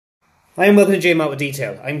Hi and welcome to J Out of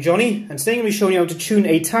Detail. I'm Johnny and today I'm going to be showing you how to tune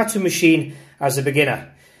a tattoo machine as a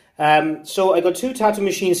beginner. So I've got two tattoo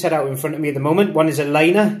machines set out in front of me at the moment. One is a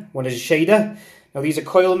liner, one is a shader. Now these are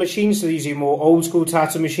coil machines, so these are more old school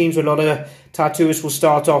tattoo machines where a lot of tattooists will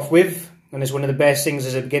start off with, and it's one of the best things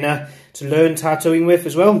as a beginner to learn tattooing with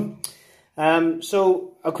as well.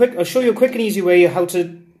 So I'll show you a quick and easy way how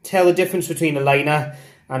to tell the difference between a liner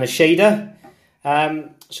and a shader.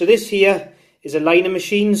 So this here is a liner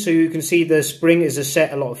machine, so you can see the spring is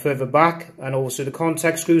set a lot further back, and also the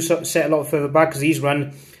contact screws set a lot further back because these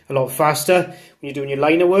run a lot faster when you're doing your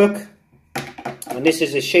liner work. And this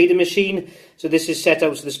is a shader machine, so this is set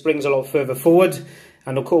out so the spring's a lot further forward,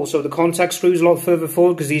 and also the contact screws a lot further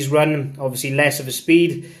forward because these run obviously less of a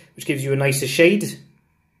speed, which gives you a nicer shade.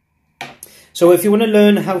 So if you want to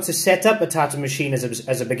learn how to set up a tattoo machine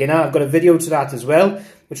as a beginner, I've got a video to that as well,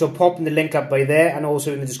 which I'll pop in the link up by there and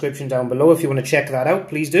also in the description down below. If you want to check that out,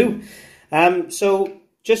 please do. So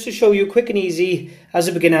just to show you quick and easy as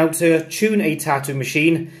a beginner how to tune a tattoo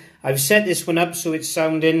machine, I've set this one up so it's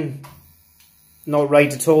sounding not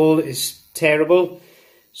right at all. It's terrible.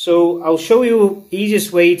 So I'll show you the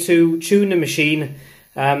easiest way to tune the machine,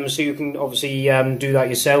 so you can obviously do that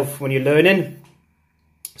yourself when you're learning.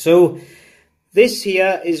 So this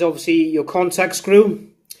here is obviously your contact screw.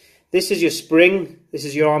 This is your spring. This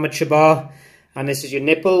is your armature bar, and this is your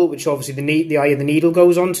nipple, which obviously the eye of the needle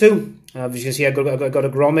goes onto. As you can see, I've got a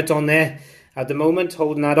grommet on there at the moment,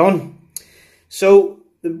 holding that on. So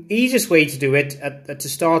the easiest way to do it to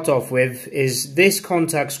start off with is this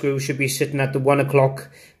contact screw should be sitting at the 1 o'clock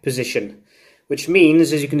position, which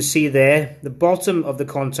means, as you can see there, the bottom of the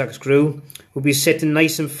contact screw will be sitting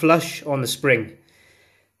nice and flush on the spring.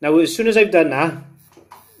 Now, as soon as I've done that,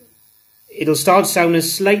 it'll start sounding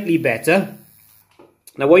slightly better.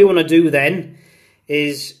 Now, what you want to do then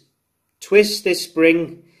is twist this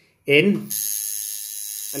spring in,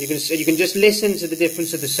 and you can just listen to the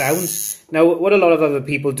difference of the sound. Now, what a lot of other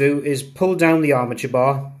people do is pull down the armature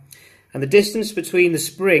bar, and the distance between the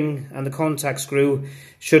spring and the contact screw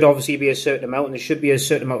should obviously be a certain amount, and there should be a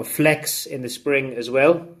certain amount of flex in the spring as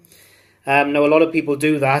well. Now, a lot of people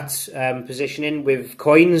do that positioning with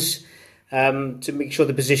coins to make sure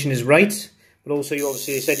the position is right, but also you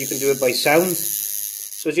obviously said you can do it by sound.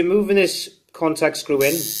 So as you're moving this contact screw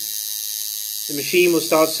in, the machine will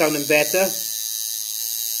start sounding better.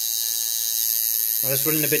 Now, that's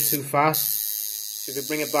running a bit too fast, so if you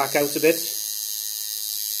bring it back out a bit.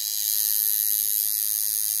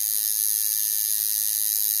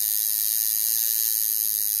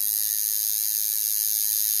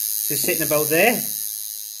 Just sitting about there.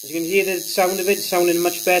 As you can hear the sound of it sounding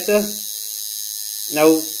much better.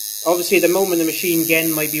 Now, obviously at the moment the machine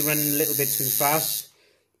again might be running a little bit too fast,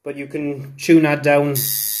 but you can tune that down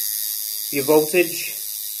your voltage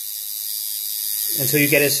until you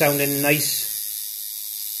get it sounding nice.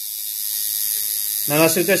 Now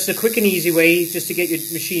that's a quick and easy way just to get your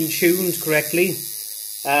machine tuned correctly.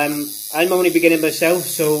 I'm only beginning myself,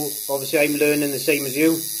 so obviously I'm learning the same as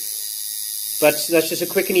you. But that's just a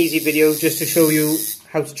quick and easy video just to show you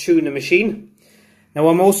how to tune the machine. Now,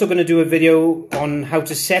 I'm also going to do a video on how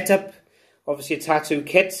to set up, obviously, a tattoo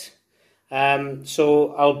kit.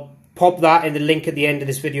 So I'll pop that in the link at the end of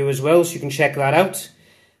this video as well, so you can check that out.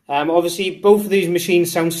 Obviously, both of these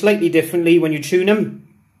machines sound slightly differently when you tune them.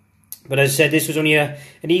 But as I said, this was only an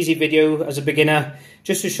easy video as a beginner,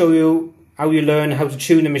 just to show you how you learn how to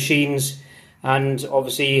tune the machines, and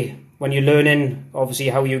obviously when you're learning, obviously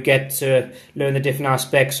how you get to learn the different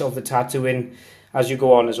aspects of the tattooing as you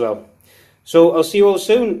go on as well. So I'll see you all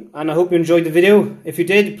soon, and I hope you enjoyed the video. If you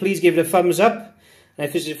did, please give it a thumbs up. And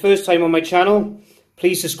if this is your first time on my channel,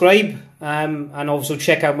 please subscribe, and also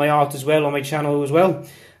check out my art as well on my channel as well.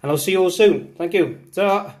 And I'll see you all soon. Thank you.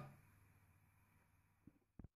 Ta-ra.